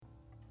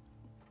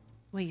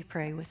Will you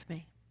pray with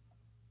me?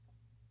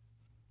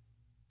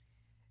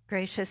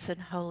 Gracious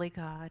and holy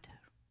God,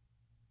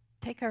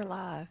 take our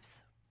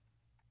lives.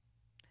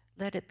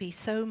 Let it be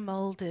so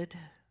molded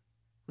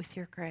with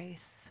your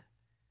grace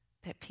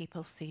that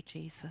people see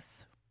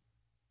Jesus.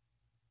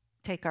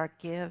 Take our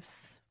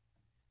gifts,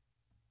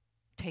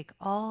 take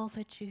all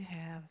that you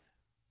have,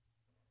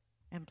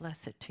 and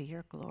bless it to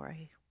your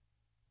glory.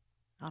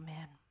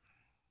 Amen.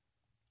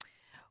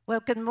 Well,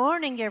 good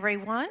morning,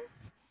 everyone.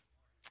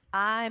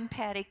 I'm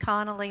Patti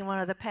Connelly, one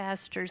of the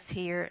pastors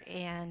here,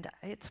 and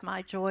it's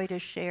my joy to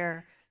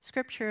share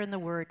Scripture and the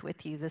Word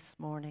with you this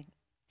morning.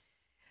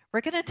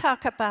 We're going to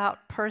talk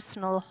about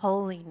personal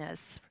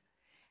holiness,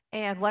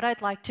 and what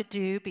I'd like to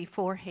do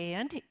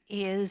beforehand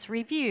is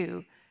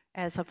review.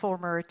 As a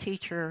former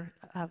teacher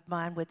of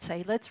mine would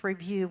say, let's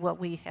review what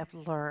we have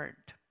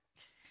learned.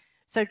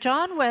 So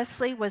John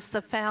Wesley was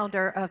the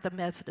founder of the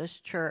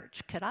Methodist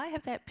Church. Could I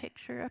have that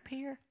picture up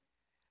here?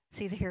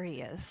 See, here he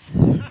is.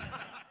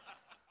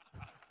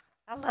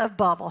 I love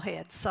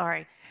bobbleheads,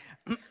 sorry.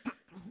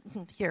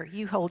 Here,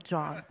 you hold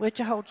John. Would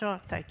you hold John?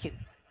 Thank you.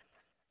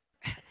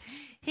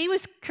 He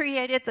was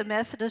created the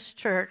Methodist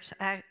Church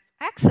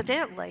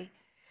accidentally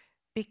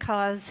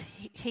because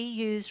he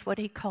used what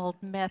he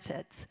called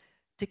methods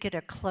to get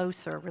a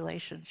closer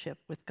relationship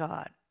with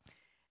God.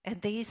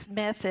 And these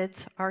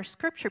methods are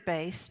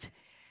scripture-based,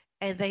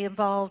 and they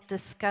involve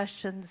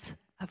discussions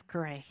of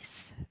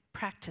grace,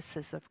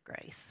 practices of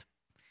grace.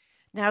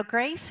 Now,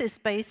 grace is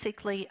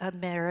basically a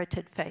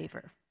merited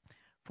favor.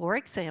 For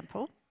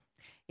example,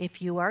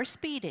 if you are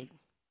speeding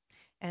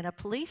and a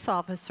police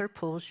officer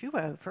pulls you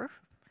over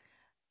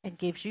and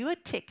gives you a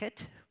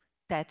ticket,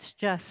 that's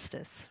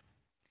justice.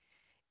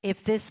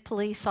 If this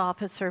police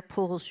officer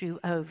pulls you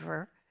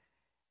over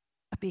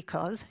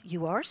because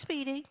you are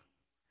speeding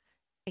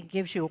and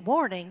gives you a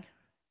warning,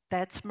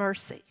 that's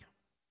mercy.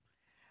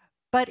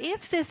 But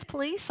if this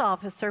police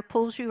officer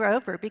pulls you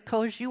over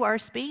because you are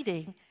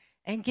speeding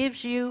and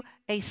gives you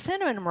a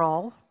cinnamon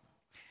roll,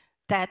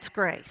 that's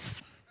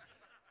grace.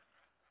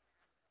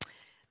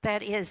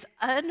 That is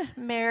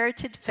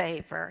unmerited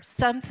favor,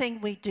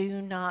 something we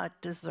do not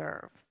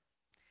deserve.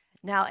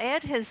 Now,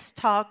 Ed has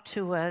talked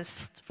to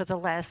us for the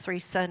last 3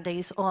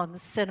 Sundays on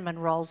cinnamon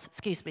rolls.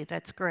 Excuse me,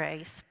 that's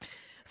grace.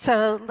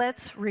 So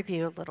let's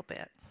review a little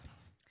bit.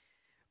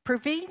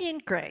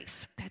 Prevenient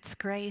grace, that's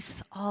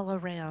grace all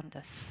around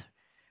us.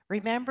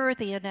 Remember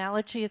the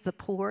analogy of the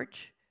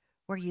porch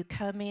where you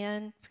come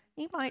in,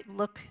 you might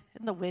look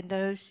in the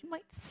windows, you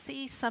might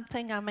see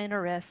something I'm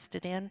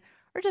interested in,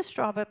 or just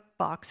drop a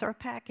box or a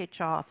package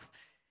off.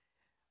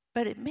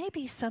 But it may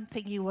be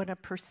something you want to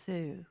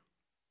pursue,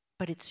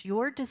 but it's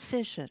your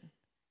decision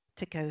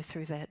to go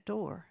through that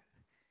door.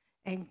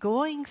 And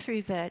going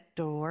through that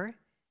door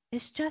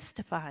is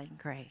justifying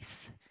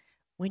grace.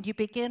 When you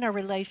begin a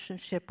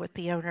relationship with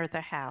the owner of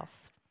the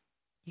house,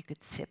 you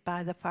could sit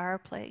by the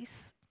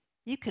fireplace,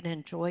 you could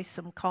enjoy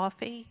some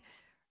coffee,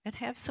 and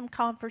have some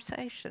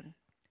conversation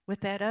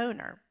with that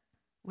owner,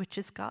 which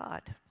is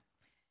God.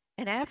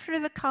 And after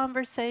the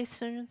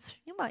conversations,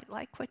 you might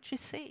like what you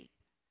see.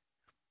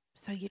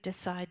 So you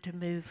decide to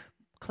move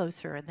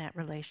closer in that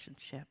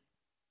relationship.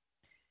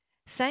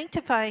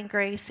 Sanctifying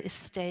grace is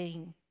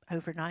staying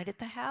overnight at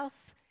the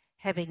house,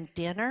 having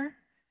dinner,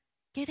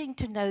 getting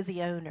to know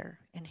the owner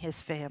and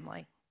his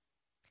family.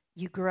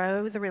 You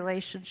grow the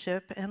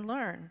relationship and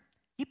learn.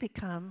 You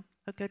become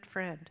a good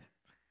friend.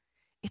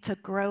 It's a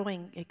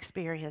growing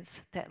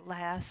experience that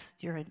lasts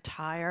your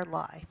entire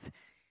life,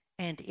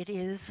 and it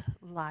is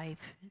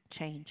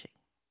life-changing.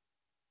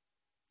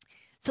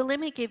 So let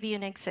me give you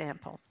an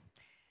example.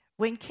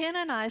 When Ken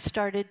and I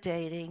started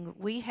dating,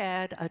 we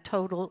had a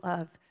total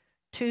of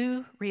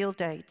 2 real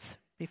dates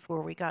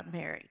before we got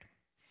married.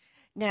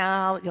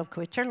 Now, you'll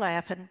quit your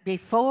laughing.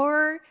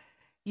 Before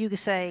you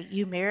say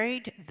you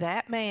married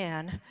that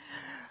man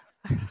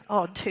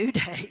on 2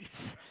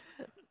 dates,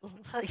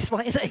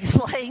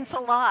 explains a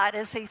lot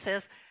as he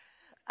says,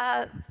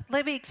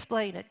 let me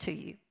explain it to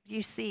you.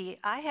 You see,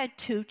 I had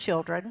 2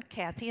 children,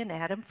 Kathy and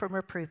Adam, from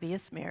a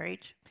previous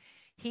marriage.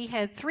 He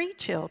had 3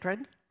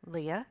 children,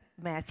 Leah,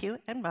 Matthew,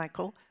 and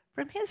Michael,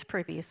 from his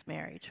previous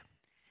marriage.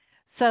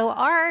 So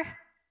our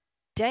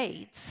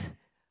dates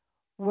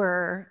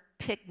were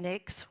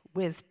picnics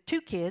with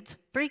 2 kids,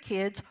 3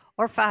 kids,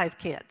 or 5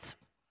 kids.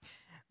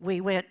 We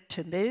went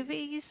to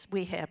movies,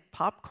 we had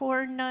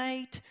popcorn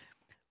night,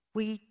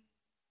 we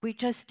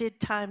just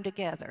did time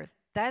together.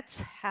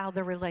 That's how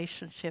the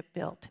relationship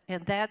built,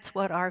 and that's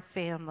what our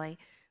family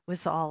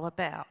was all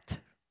about.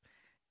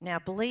 Now,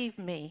 believe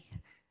me,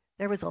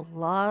 there was a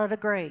lot of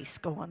grace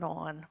going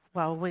on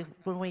when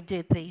we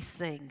did these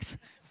things.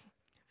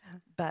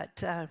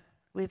 But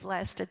we've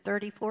lasted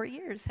 34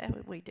 years,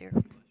 haven't we, dear?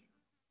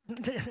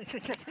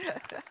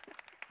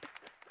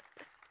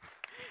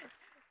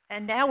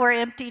 And now we're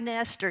empty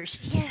nesters.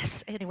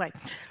 Yes, anyway.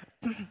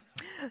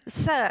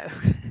 So,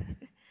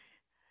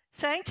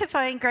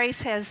 sanctifying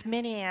grace has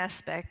many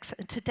aspects,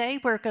 and today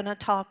we're going to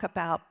talk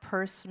about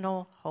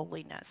personal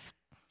holiness.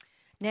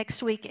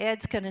 Next week,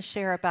 Ed's going to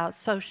share about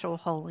social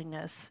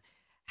holiness,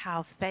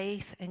 how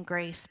faith and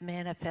grace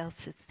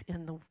manifests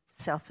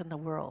itself in the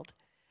world.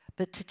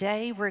 But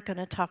today we're going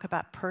to talk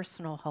about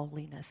personal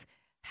holiness,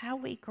 how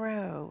we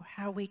grow,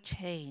 how we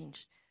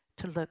change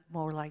to look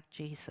more like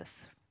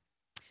Jesus.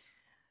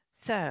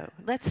 So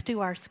let's do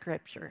our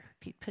scripture.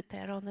 If you put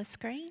that on the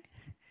screen.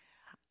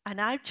 And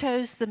I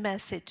chose the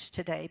Message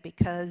today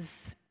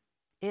because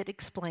it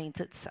explains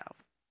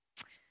itself.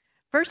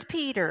 1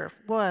 Peter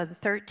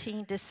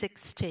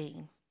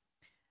 1:13-16.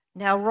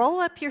 Now roll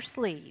up your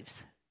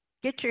sleeves,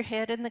 get your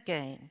head in the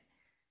game,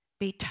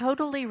 be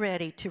totally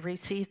ready to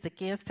receive the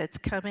gift that's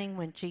coming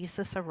when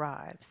Jesus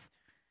arrives.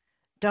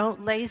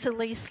 Don't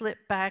lazily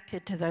slip back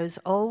into those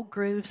old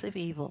grooves of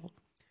evil,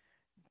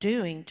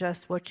 doing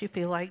just what you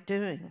feel like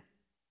doing.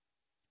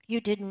 You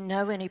didn't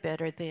know any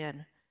better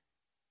then,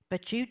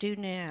 but you do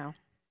now.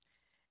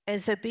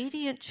 As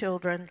obedient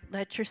children,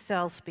 let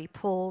yourselves be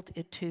pulled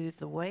into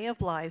the way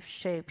of life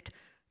shaped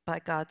by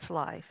God's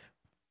life,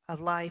 a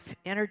life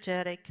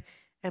energetic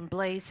and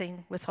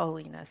blazing with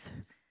holiness.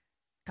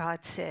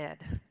 God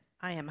said,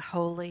 I am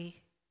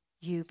holy,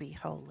 you be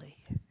holy.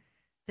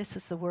 This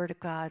is the word of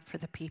God for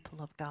the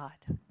people of God.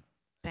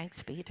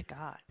 Thanks be to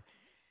God.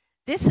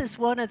 This is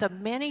one of the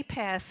many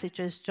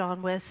passages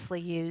John Wesley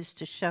used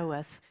to show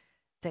us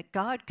that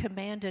God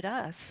commanded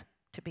us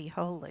to be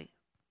holy.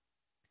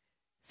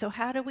 So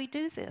how do we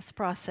do this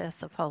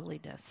process of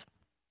holiness?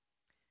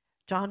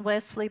 John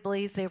Wesley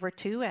believed there were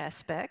two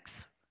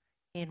aspects,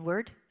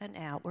 inward and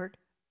outward,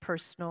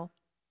 personal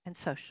and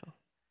social.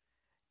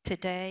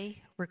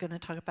 Today, we're going to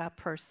talk about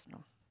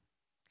personal.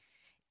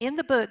 In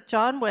the book,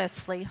 John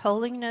Wesley,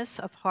 Holiness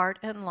of Heart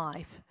and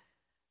Life,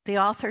 the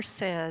author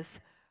says,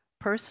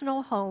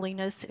 personal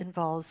holiness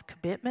involves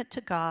commitment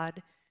to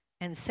God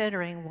and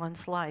centering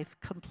one's life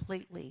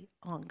completely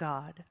on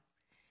God.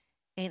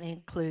 It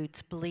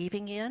includes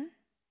believing in,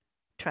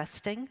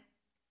 trusting,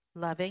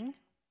 loving,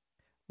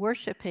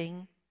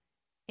 worshiping,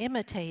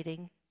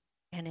 imitating,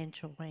 and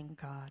enjoying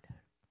God.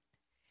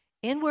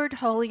 Inward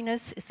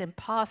holiness is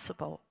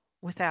impossible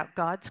without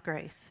God's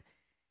grace,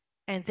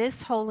 and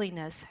this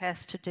holiness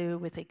has to do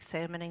with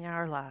examining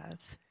our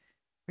lives,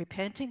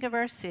 repenting of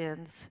our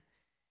sins,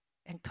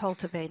 and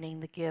cultivating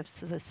the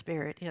gifts of the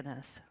Spirit in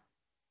us.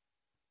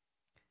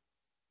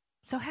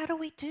 So how do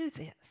we do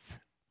this?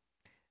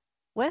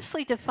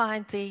 Wesley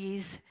defined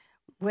these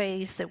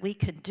ways that we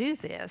can do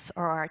this,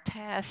 or our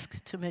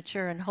tasks to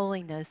mature in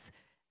holiness,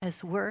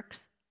 as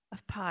works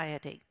of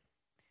piety.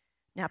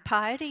 Now,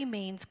 piety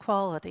means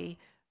quality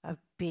of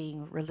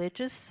being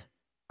religious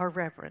or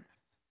reverent.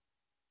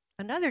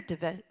 Another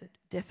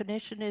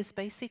definition is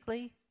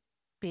basically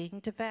being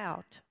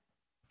devout.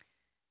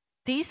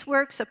 These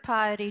works of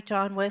piety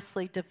John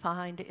Wesley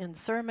defined in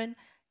Sermon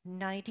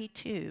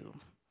 92.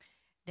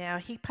 Now,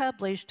 he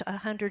published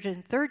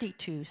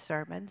 132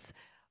 sermons,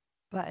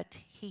 but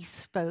he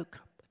spoke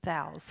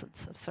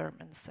thousands of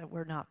sermons that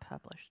were not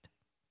published.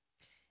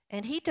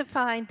 And he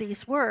defined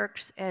these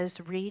works as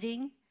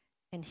reading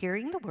and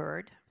hearing the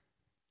word,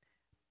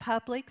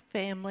 public,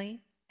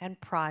 family,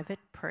 and private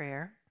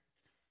prayer,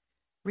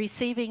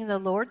 receiving the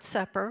Lord's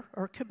Supper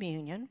or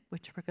communion,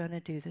 which we're going to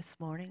do this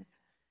morning,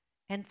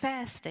 and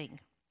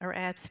fasting or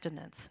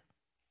abstinence.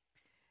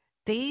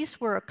 These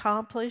were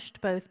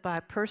accomplished both by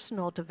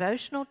personal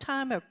devotional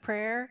time of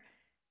prayer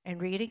and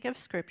reading of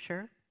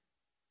Scripture,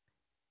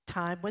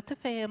 time with the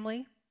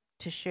family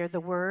to share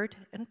the word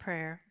and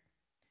prayer,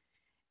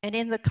 and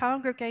in the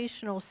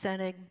congregational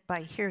setting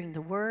by hearing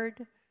the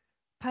word,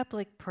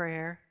 public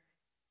prayer,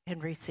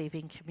 and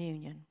receiving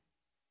communion.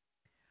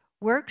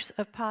 Works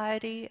of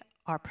piety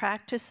are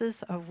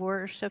practices of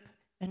worship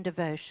and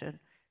devotion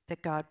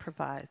that God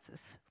provides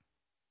us.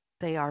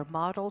 They are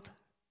modeled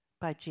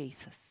by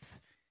Jesus,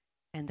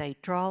 and they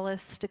draw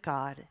us to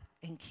God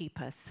and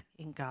keep us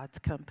in God's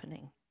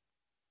company.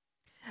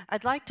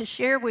 I'd like to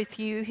share with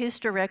you his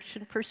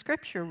direction for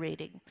scripture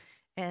reading,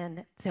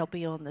 and they'll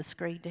be on the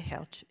screen to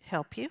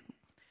help you.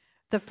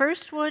 The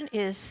first one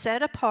is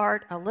set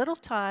apart a little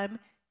time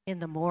in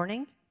the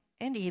morning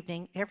and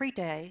evening every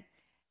day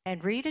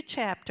and read a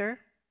chapter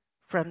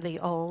from the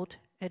Old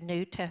and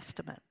New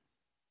Testament.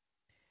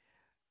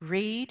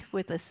 Read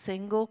with a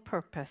single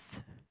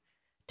purpose,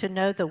 to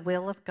know the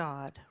will of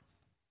God.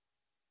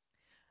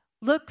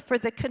 Look for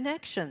the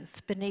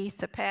connections beneath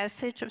the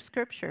passage of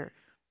Scripture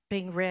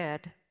being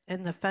read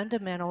and the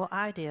fundamental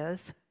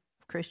ideas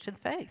of Christian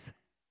faith.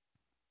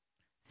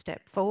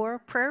 Step 4,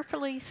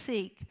 prayerfully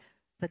seek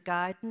the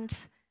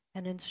guidance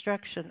and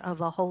instruction of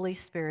the Holy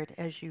Spirit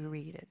as you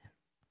read it.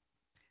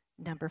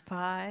 Number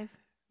 5,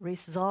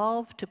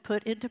 resolve to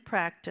put into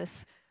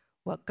practice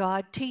what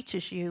God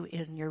teaches you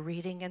in your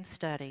reading and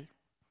study.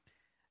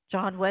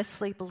 John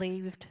Wesley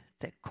believed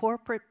that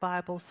corporate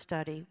Bible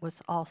study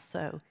was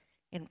also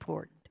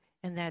important,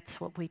 and that's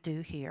what we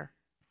do here.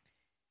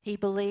 He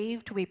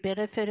believed we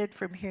benefited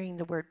from hearing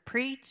the word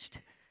preached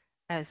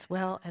as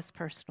well as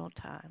personal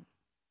time.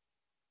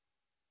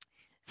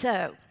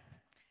 So,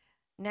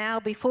 now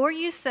before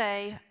you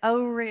say,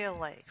 oh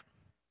really,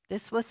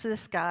 this was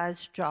this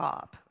guy's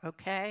job,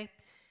 okay?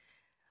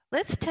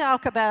 Let's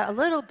talk about a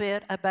little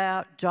bit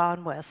about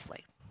John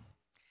Wesley.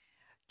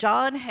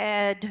 John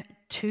had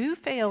 2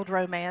 failed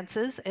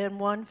romances and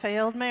 1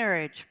 failed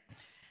marriage,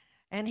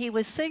 and he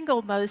was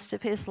single most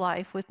of his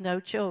life with no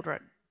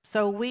children.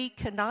 So we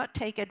cannot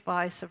take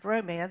advice of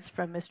romance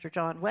from Mr.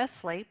 John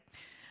Wesley,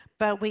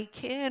 but we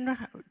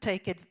can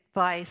take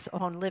advice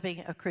on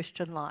living a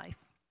Christian life.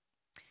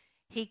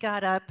 He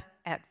got up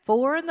at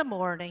 4 in the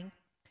morning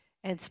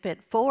and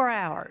spent 4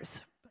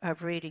 hours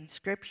of reading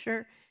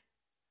scripture,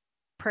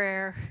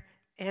 prayer,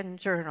 and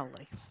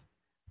journaling.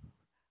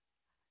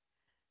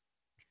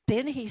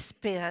 Then he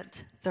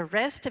spent the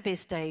rest of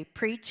his day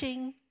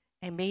preaching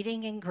and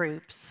meeting in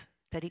groups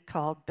that he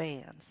called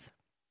bands.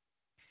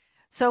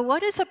 So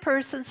what is a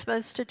person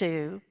supposed to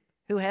do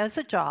who has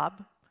a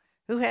job,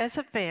 who has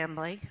a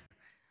family,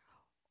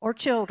 or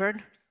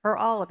children, or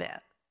all of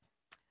it?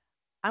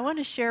 I want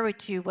to share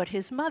with you what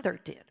his mother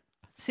did,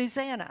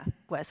 Susanna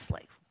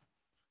Wesley.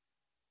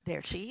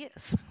 There she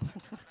is.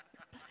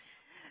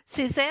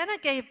 Susanna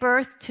gave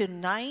birth to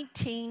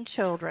 19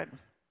 children.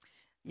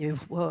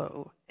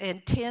 Whoa.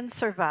 And 10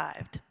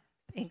 survived,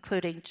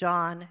 including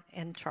John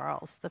and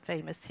Charles, the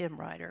famous hymn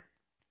writer.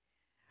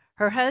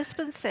 Her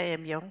husband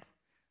Samuel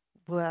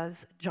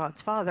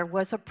John's father,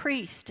 was a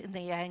priest in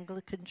the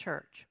Anglican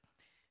Church,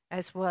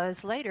 as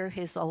was later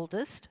his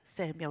oldest,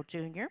 Samuel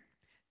Jr.,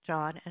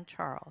 John and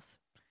Charles.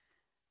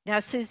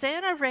 Now,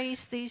 Susanna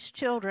raised these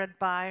children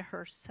by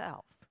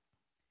herself,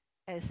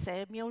 as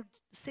Samuel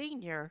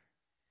Sr.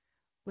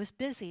 was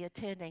busy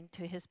attending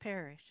to his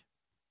parish.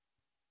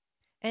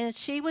 And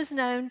she was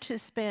known to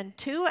spend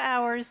 2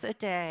 hours a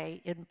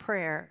day in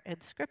prayer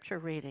and scripture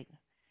reading.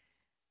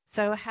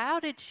 So how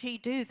did she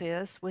do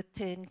this with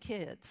 10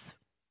 kids?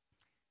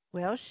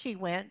 Well, she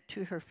went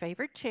to her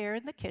favorite chair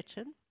in the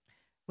kitchen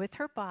with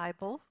her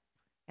Bible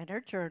and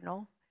her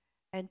journal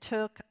and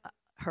took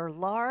her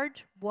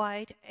large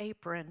white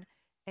apron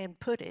and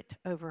put it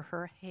over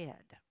her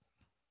head.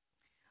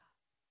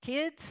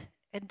 Kids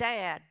and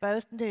Dad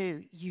both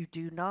knew you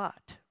do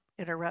not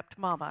interrupt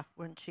Mama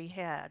when she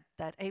had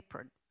that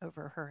apron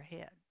over her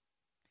head.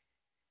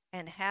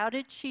 And what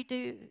did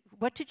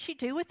she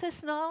do with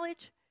this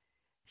knowledge?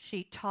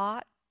 She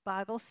taught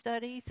Bible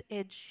studies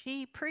and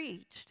she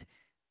preached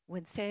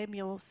when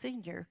Samuel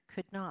Sr.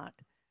 could not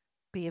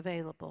be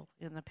available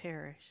in the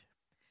parish.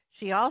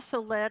 She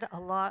also led a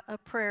lot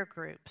of prayer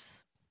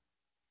groups.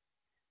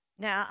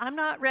 Now, I'm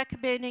not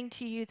recommending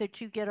to you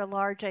that you get a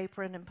large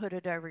apron and put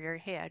it over your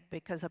head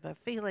because of a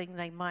feeling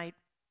they might,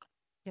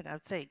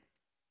 think.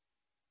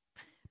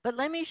 But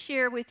let me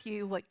share with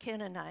you what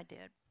Ken and I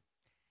did.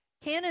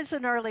 Ken is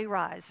an early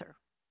riser.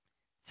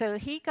 So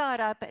he got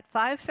up at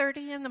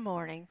 5:30 in the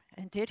morning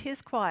and did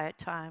his quiet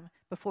time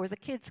before the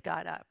kids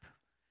got up.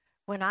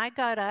 When I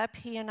got up,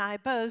 he and I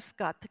both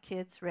got the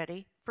kids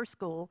ready for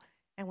school,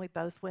 and we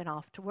both went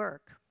off to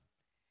work.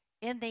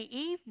 In the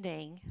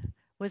evening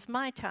was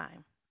my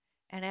time,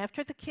 and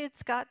after the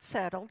kids got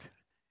settled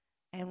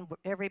and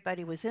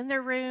everybody was in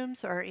their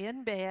rooms or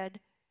in bed,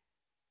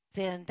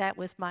 then that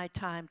was my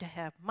time to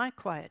have my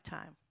quiet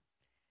time.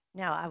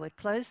 Now, I would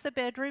close the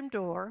bedroom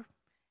door,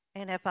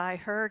 and if I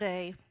heard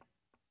they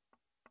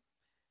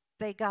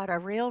got a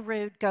real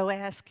rude, go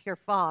ask your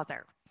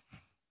father.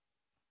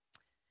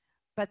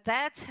 But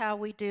that's how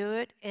we do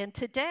it, and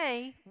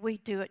today we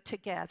do it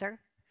together.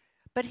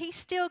 But he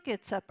still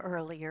gets up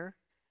earlier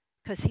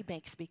because he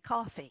makes me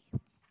coffee.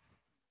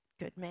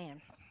 Good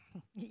man.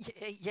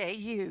 Yeah,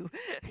 you.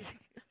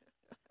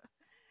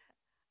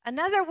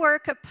 Another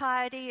work of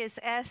piety is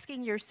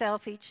asking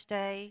yourself each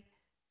day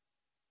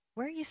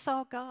where you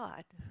saw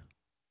God.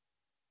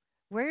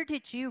 Where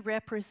did you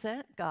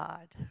represent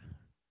God?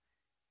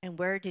 And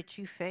where did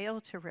you fail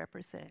to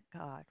represent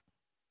God?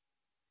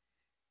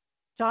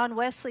 John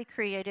Wesley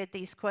created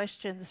these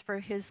questions for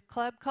his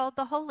club called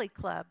the Holy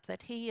Club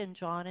that he and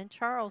John and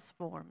Charles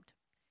formed.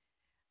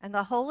 And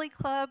the Holy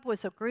Club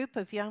was a group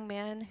of young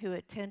men who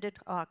attended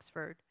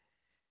Oxford,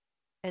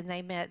 and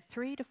they met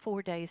 3 to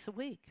 4 days a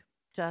week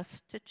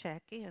just to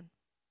check in.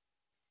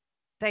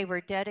 They were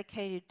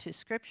dedicated to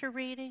scripture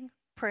reading,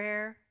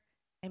 prayer,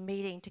 and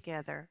meeting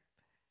together,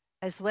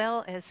 as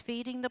well as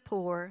feeding the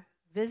poor,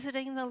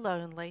 visiting the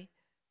lonely,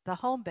 the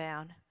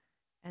homebound,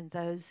 and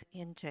those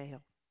in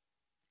jail.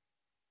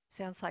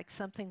 Sounds like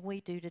something we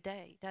do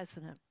today,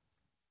 doesn't it?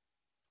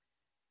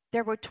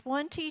 There were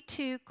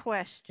 22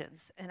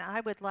 questions, and I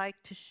would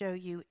like to show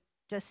you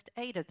just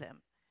 8 of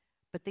them.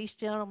 But these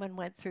gentlemen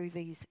went through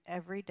these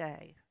every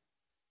day.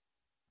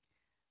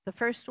 The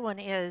first one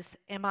is,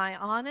 am I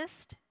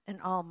honest in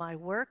all my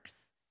works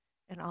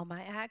and all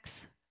my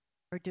acts,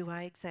 or do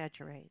I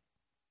exaggerate?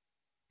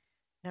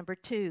 Number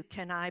 2,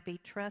 can I be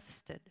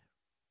trusted?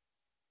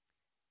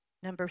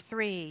 Number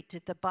 3,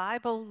 did the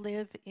Bible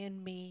live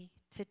in me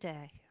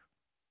today?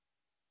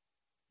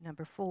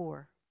 Number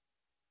 4,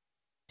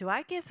 do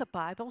I give the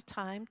Bible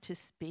time to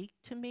speak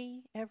to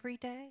me every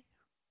day?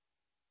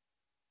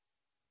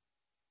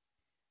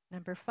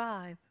 Number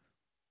 5,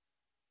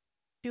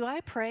 do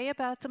I pray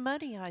about the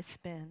money I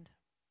spend?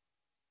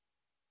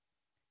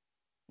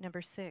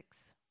 Number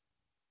 6,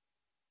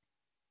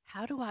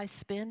 How do I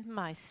spend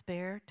my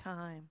spare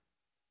time?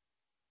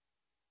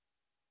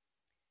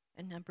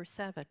 And number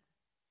 7,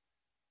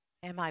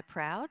 am I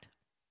proud?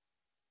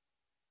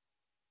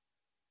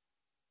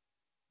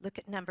 Look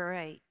at number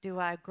 8. Do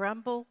I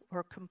grumble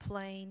or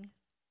complain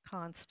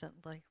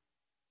constantly?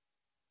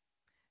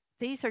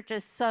 These are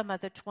just some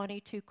of the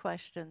 22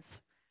 questions,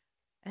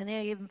 and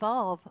they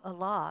involve a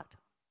lot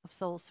of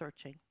soul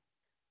searching.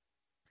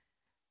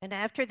 And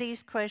after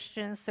these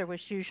questions, there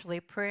was usually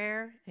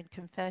prayer and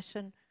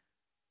confession,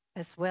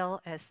 as well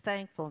as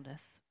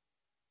thankfulness.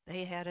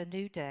 They had a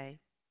new day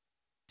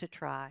to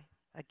try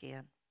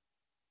again.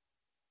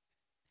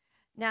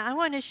 Now, I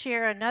want to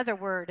share another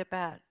word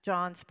about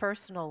John's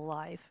personal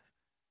life.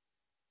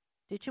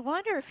 Did you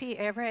wonder if he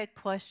ever had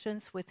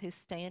questions with his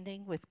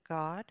standing with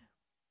God?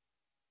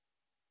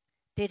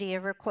 Did he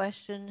ever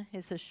question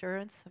his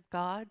assurance of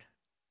God,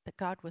 that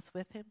God was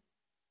with him?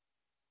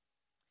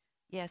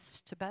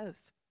 Yes, to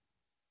both.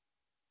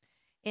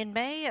 In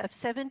May of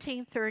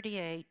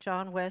 1738,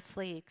 John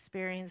Wesley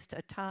experienced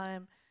a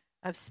time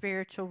of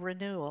spiritual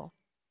renewal,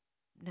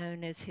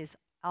 known as his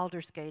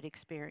Aldersgate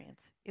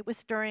experience. It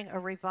was during a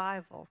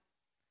revival.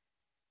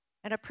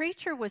 And a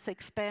preacher was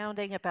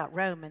expounding about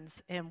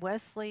Romans, and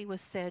Wesley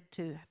was said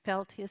to have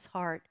felt his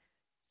heart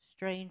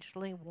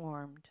strangely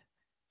warmed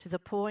to the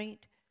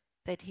point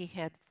that he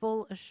had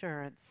full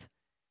assurance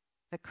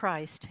that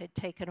Christ had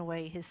taken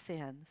away his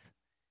sins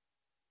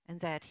and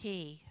that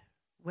he,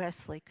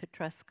 Wesley, could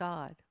trust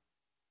God.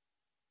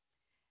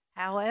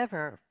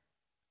 However,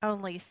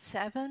 only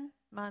 7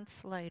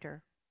 months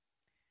later,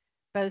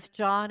 both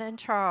John and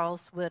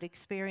Charles would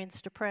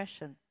experience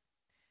depression,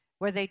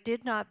 where they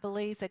did not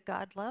believe that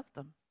God loved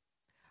them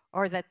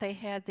or that they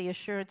had the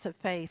assurance of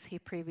faith he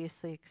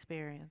previously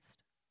experienced.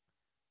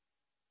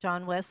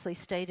 John Wesley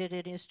stated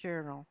in his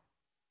journal,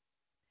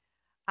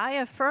 "I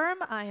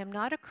affirm I am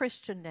not a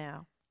Christian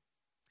now,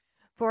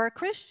 for a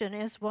Christian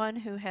is one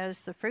who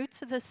has the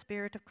fruits of the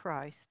Spirit of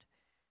Christ,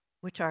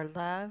 which are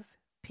love,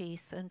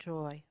 peace, and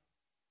joy.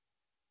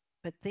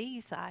 But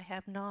these I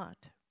have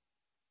not.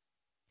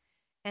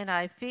 And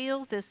I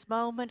feel this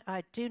moment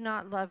I do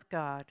not love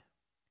God,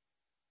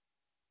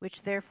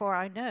 which therefore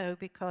I know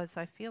because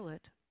I feel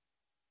it."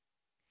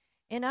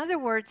 In other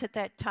words, at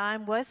that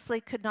time,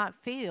 Wesley could not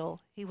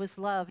feel he was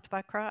loved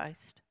by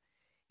Christ,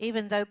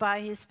 even though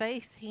by his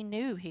faith he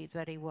knew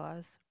that he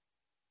was.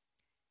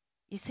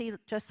 You see,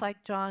 just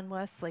like John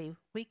Wesley,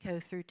 we go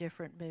through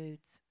different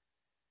moods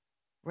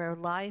where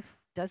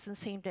life doesn't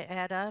seem to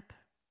add up,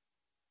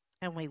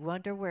 and we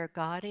wonder where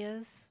God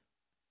is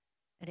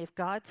and if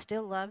God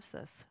still loves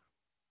us.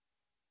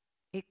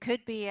 It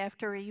could be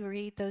after you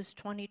read those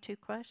 22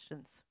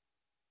 questions.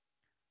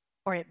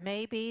 Or it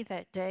may be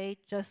that day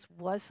just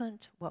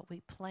wasn't what we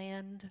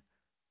planned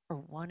or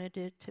wanted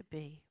it to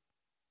be.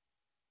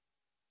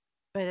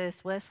 But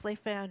as Wesley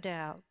found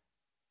out,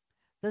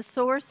 the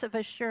source of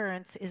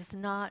assurance is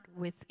not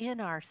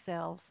within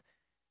ourselves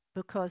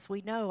because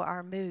we know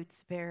our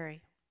moods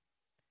vary.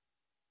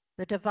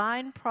 The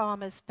divine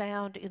promise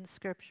found in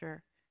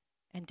Scripture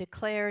and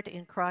declared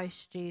in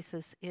Christ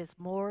Jesus is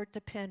more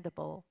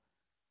dependable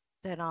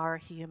than our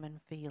human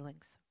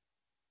feelings.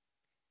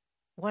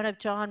 One of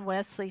John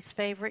Wesley's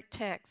favorite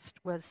texts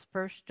was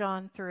 1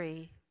 John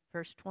 3,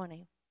 verse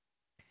 20.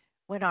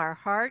 When our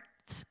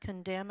hearts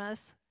condemn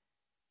us,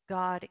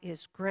 God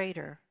is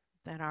greater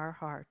than our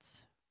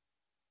hearts.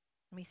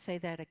 Let me say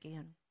that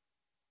again.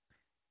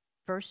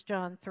 1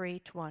 John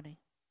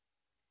 3:20.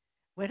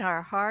 When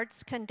our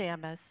hearts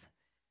condemn us,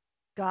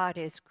 God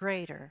is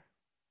greater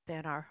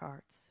than our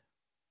hearts.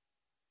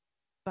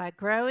 By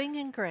growing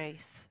in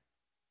grace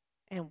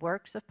and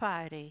works of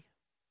piety,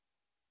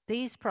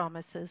 these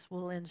promises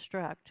will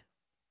instruct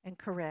and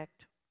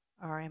correct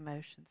our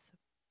emotions.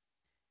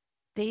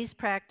 These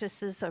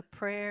practices of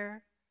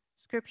prayer,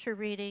 scripture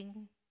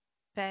reading,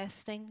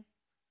 fasting,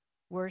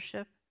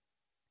 worship,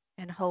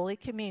 and Holy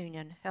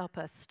Communion help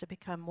us to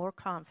become more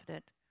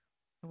confident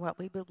in what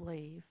we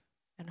believe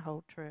and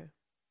hold true.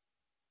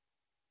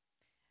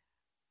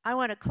 I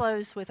want to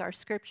close with our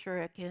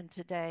scripture again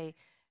today.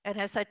 And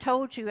as I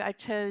told you, I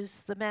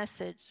chose the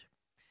Message.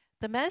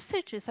 The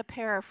Message is a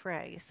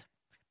paraphrase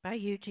by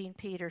Eugene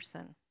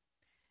Peterson.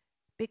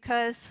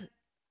 Because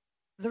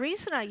the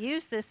reason I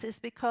use this is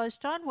because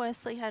John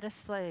Wesley had a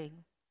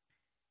saying.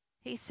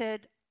 He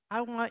said, "I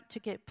want to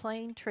get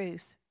plain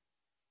truth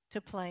to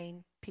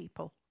plain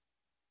people."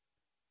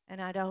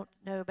 And I don't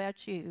know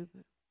about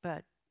you,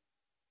 but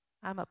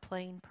I'm a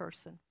plain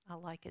person. I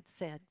like it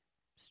said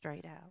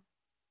straight out.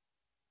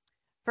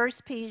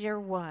 1 Peter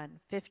 1,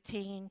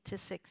 15 to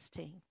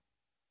 16.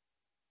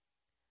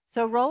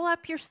 So roll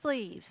up your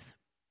sleeves,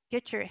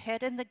 get your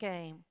head in the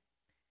game,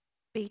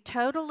 be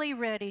totally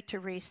ready to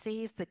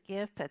receive the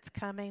gift that's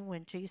coming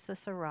when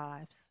Jesus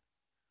arrives.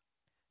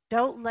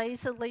 Don't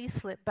lazily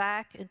slip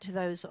back into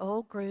those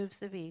old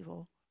grooves of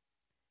evil,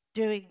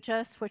 doing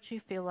just what you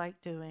feel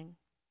like doing.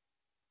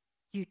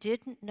 You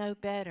didn't know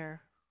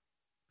better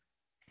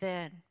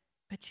then,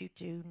 but you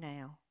do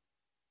now.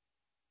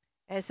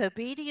 As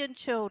obedient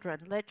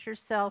children, let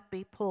yourself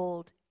be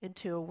pulled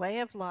into a way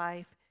of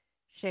life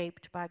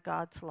shaped by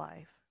God's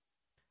life,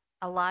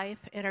 a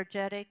life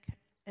energetic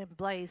and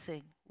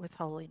blazing with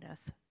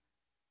holiness.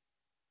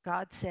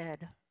 God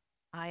said,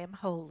 I am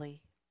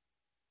holy,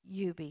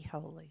 you be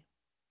holy.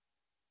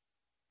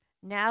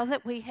 Now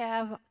that we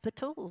have the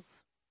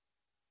tools,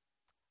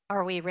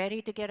 are we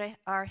ready to get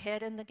our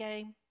head in the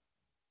game?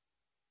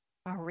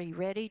 Are we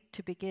ready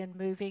to begin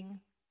moving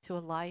to a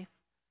life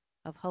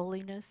of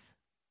holiness?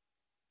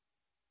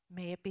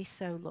 May it be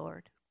so,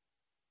 Lord.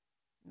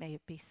 May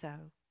it be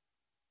so.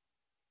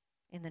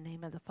 In the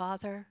name of the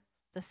Father,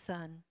 the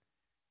Son,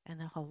 and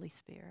the Holy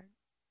Spirit.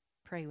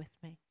 Pray with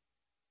me.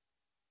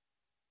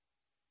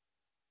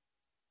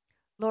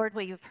 Lord,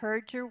 we have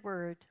heard your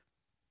word.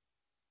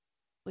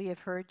 We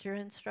have heard your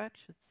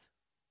instructions.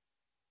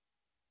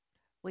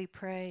 We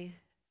pray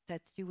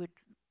that you would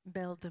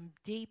meld them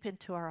deep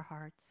into our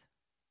hearts.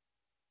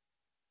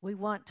 We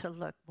want to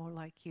look more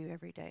like you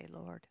every day,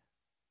 Lord.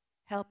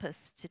 Help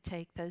us to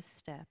take those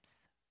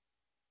steps.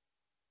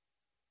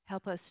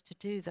 Help us to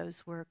do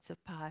those works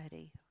of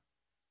piety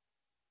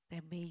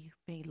that we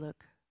may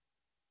look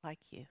like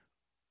you.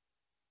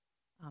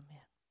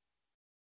 Amen.